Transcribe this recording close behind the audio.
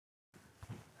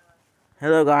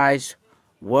Hello guys,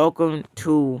 welcome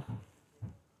to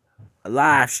a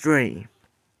live stream.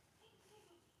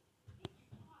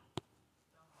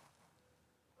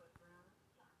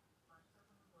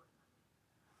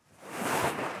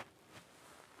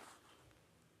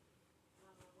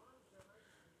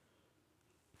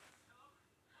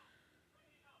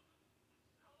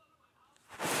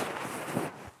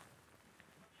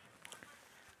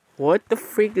 What the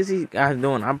freak is these guys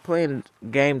doing? I'm playing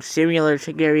game similar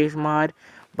to Garry's mod,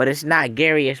 but it's not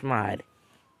Garry's mod.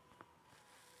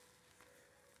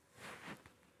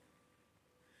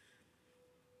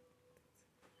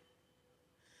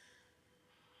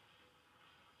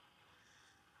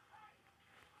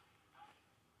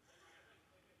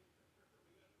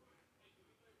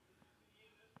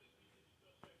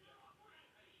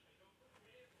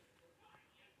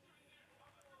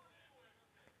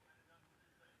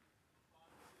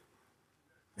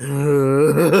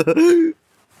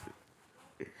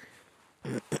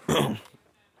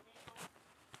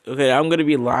 Okay, I'm gonna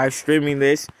be live streaming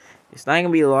this. It's not gonna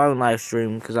be a long live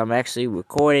stream because I'm actually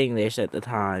recording this at the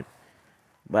time.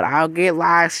 But I'll get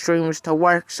live streams to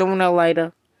work sooner or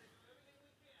later.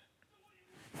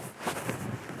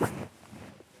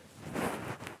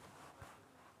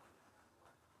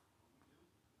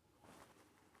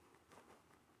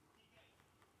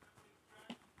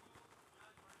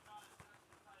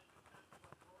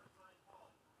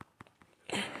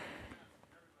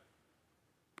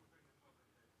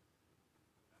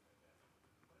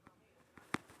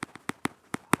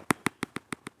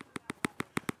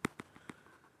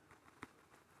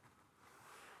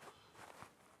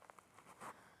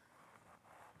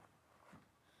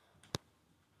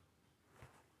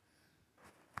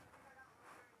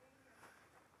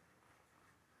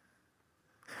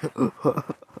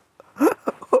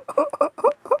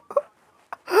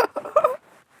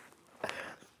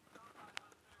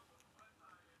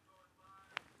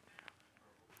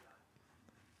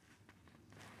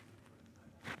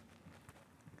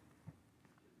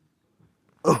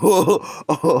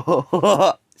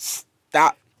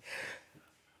 Stop.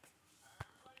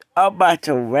 I'm about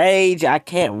to rage. I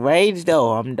can't rage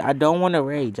though. I don't want to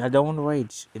rage. I don't want to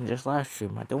rage in this live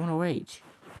stream. I don't want to rage.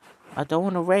 I don't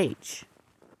want to rage.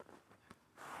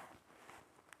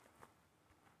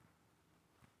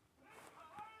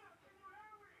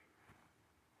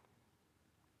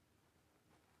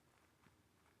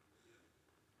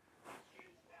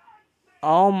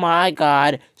 Oh my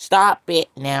god. Stop it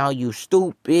now, you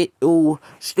stupid. Ooh,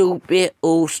 stupid.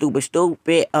 Ooh, stupid,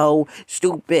 stupid. Oh,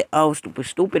 stupid. Oh, stupid,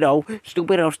 stupid. Oh,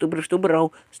 stupid. Oh, stupid, stupid.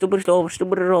 Oh, stupid, oh,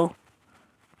 stupid. Oh.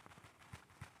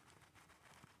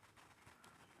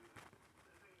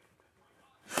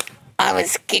 I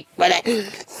was kicked for that.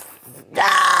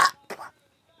 Stop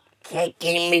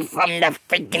kicking me from the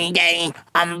freaking game.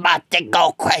 I'm about to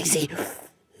go crazy.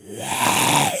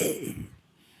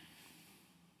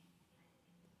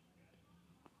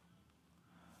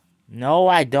 No,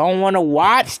 I don't want to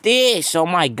watch this. Oh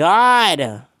my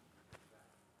god.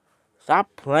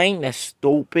 Stop playing the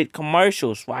stupid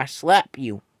commercials while I slap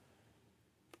you.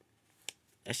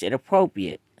 That's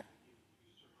inappropriate.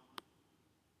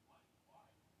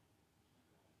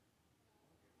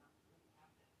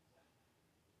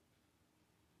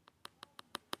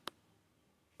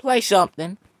 Play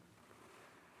something.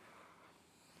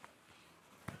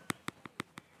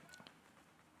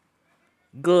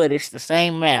 Good, it's the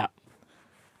same map.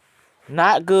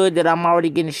 Not good that I'm already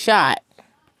getting shot.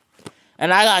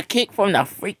 And I got kicked from the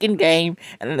freaking game.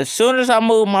 And as soon as I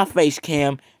moved my face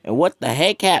cam, and what the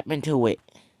heck happened to it?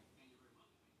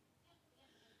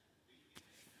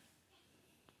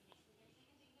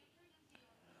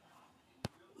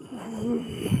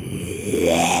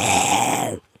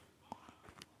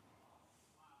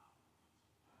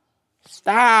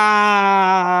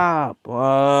 Stop!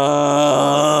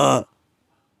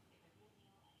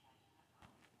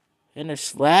 Gonna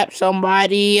slap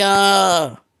somebody,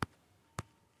 on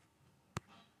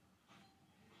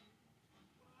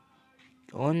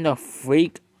the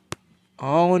freak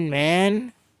on,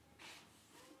 man.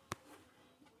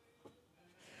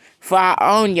 Fire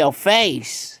on your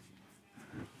face.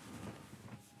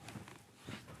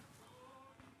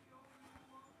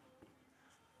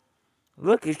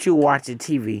 Look at you watching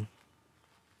TV.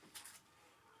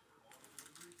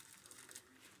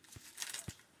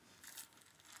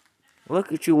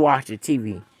 Look at you watching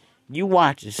TV. You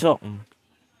watching something.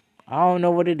 I don't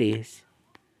know what it is.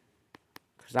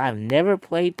 Because I've never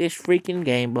played this freaking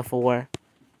game before.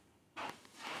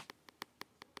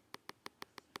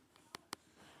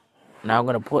 Now I'm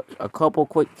going to put a couple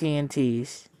quick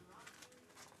TNTs.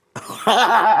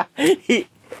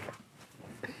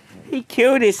 He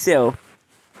killed himself.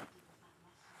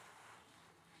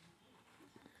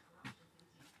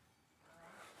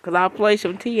 Cause I play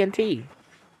some TNT.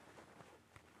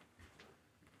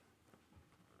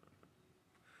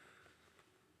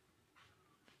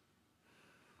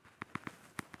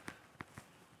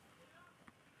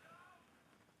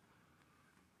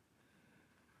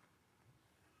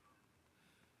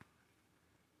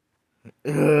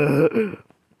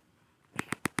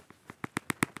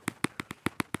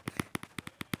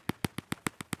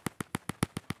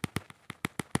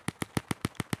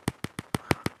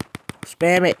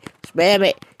 Spam it, spam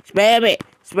it, spam it,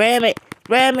 spam it,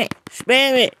 spam it,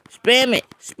 spam it, spam it,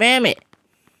 spam it.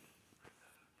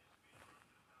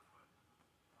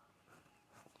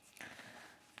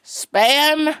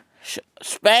 Spam,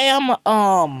 spam,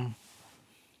 um,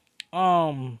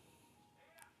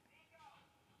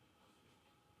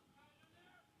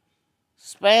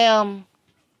 spam,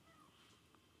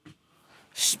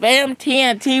 spam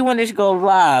TNT when this goes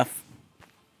live.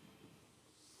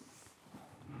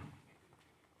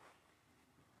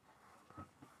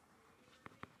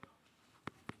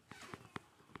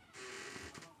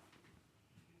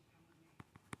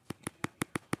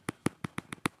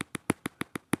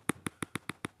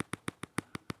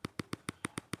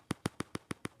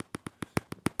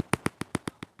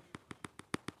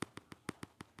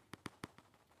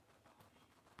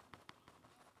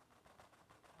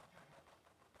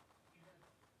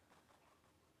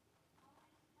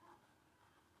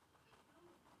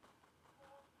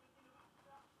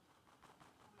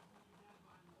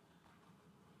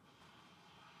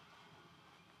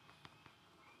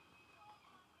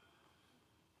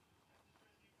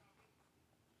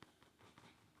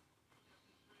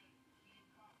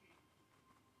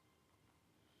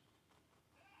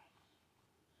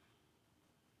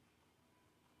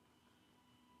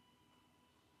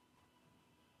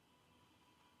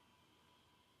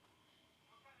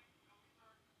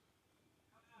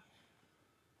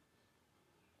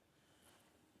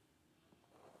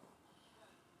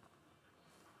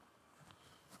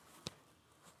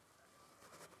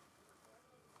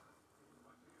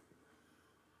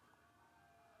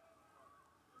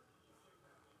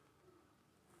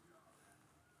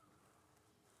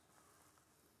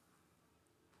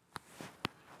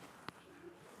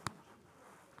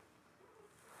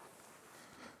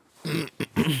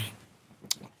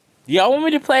 Y'all want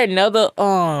me to play another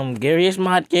Garry's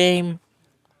Mod game?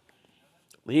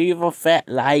 Leave a fat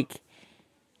like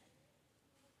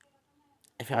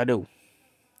if y'all do.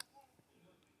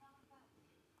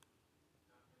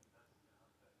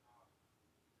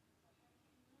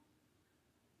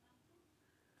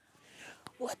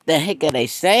 What the heck are they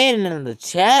saying in the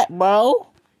chat, bro?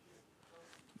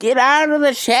 Get out of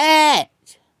the chat.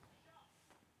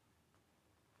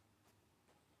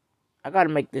 I gotta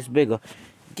make this bigger.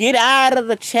 Get out of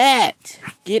the chat.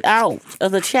 Get out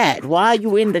of the chat. Why are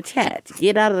you in the chat?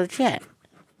 Get out of the chat.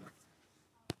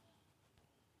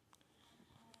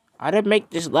 I didn't make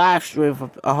this live stream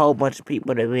for a whole bunch of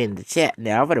people that are in the chat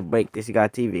now. I'm gonna break this. You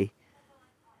got TV.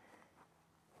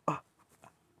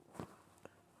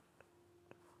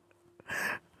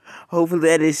 Hopefully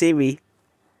they didn't see me.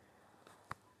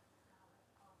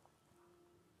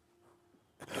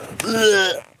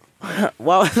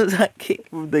 Why was I kicked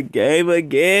from the game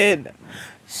again?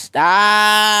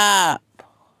 Stop.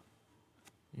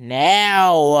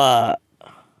 Now.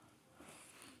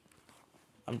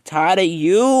 I'm tired of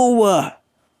you.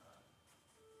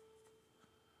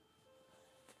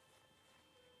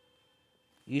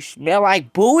 You smell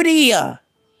like booty.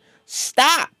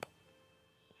 Stop.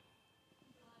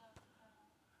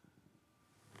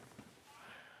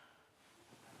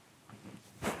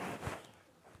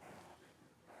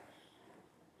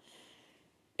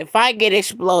 If I get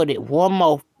exploded one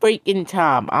more freaking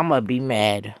time, I'm gonna be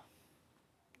mad.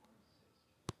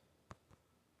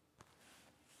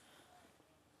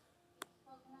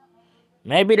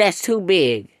 Maybe that's too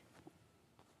big.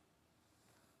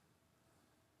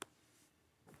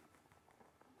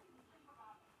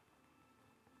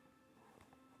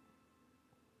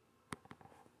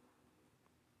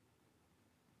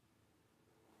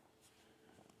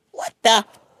 What the?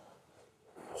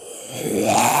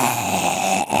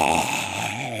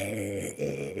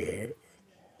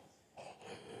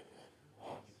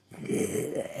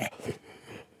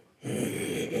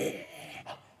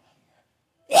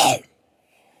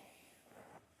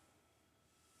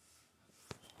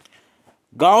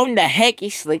 Go on the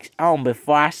hecky slicks on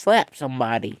before I slap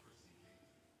somebody.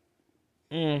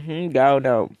 Go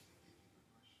on.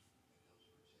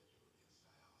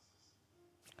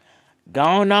 Go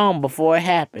on before it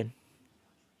happened.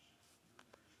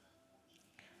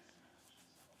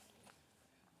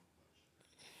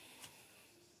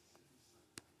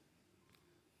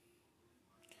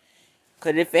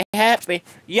 Cause if it happen,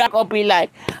 y'all gonna be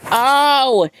like,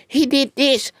 oh, he did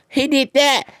this, he did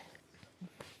that.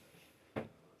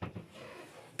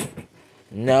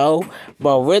 No,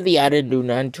 but really I didn't do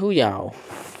nothing to y'all.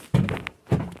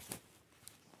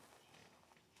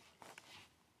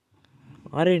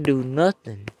 I didn't do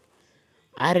nothing.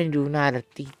 I didn't do not a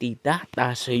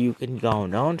da so you can go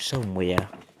on somewhere.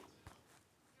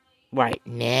 Right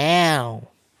now.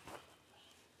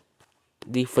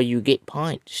 Before you get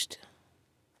punched.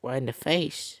 Right in the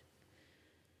face.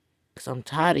 Cause I'm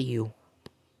tired of you.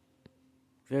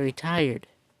 Very tired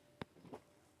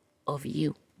of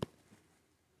you.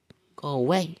 Go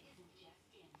away.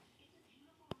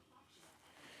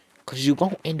 Cause you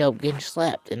gonna end up getting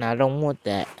slapped and I don't want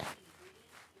that.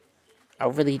 I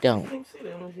really don't. Let me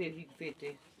see if you can fit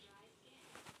this.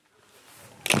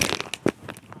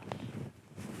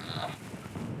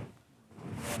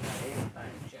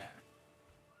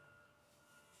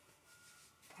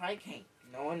 I can't.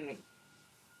 No one. Let's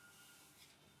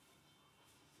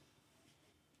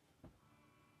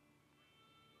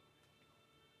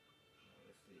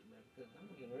see, man, because I'm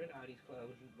getting rid of all these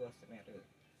clothes you busting at us.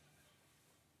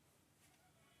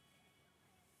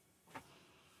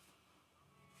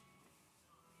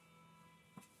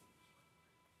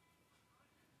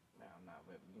 No,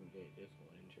 but you did this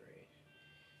one in trash.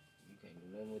 You can't do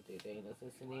nothing with it. There ain't no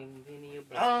sense in anything in your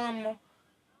blood.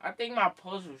 I think my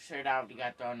puzzle shirt already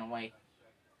got thrown away.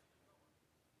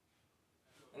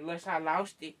 Unless I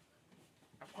lost it.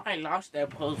 I probably lost that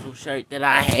puzzle shirt that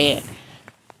I had.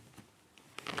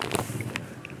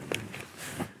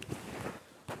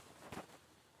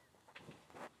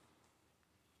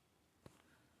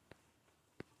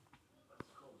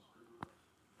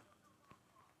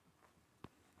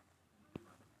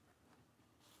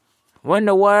 What in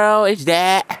the world is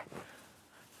that?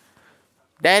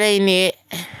 That ain't it.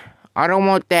 I don't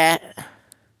want that.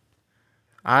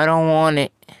 I don't want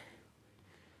it.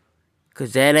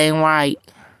 Cause that ain't right.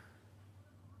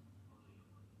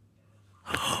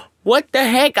 What the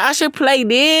heck? I should play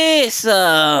this.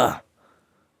 There's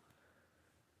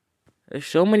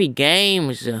so many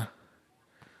games.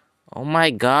 Oh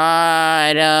my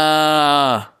god.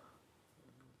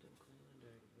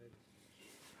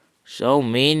 So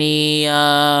many.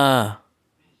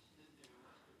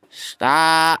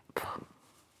 Stop.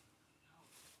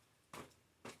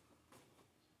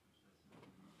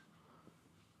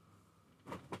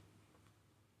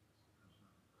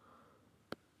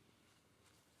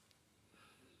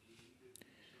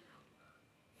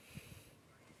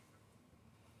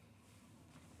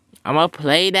 I'ma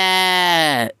play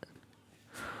that.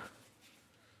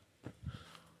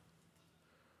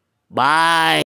 Bye.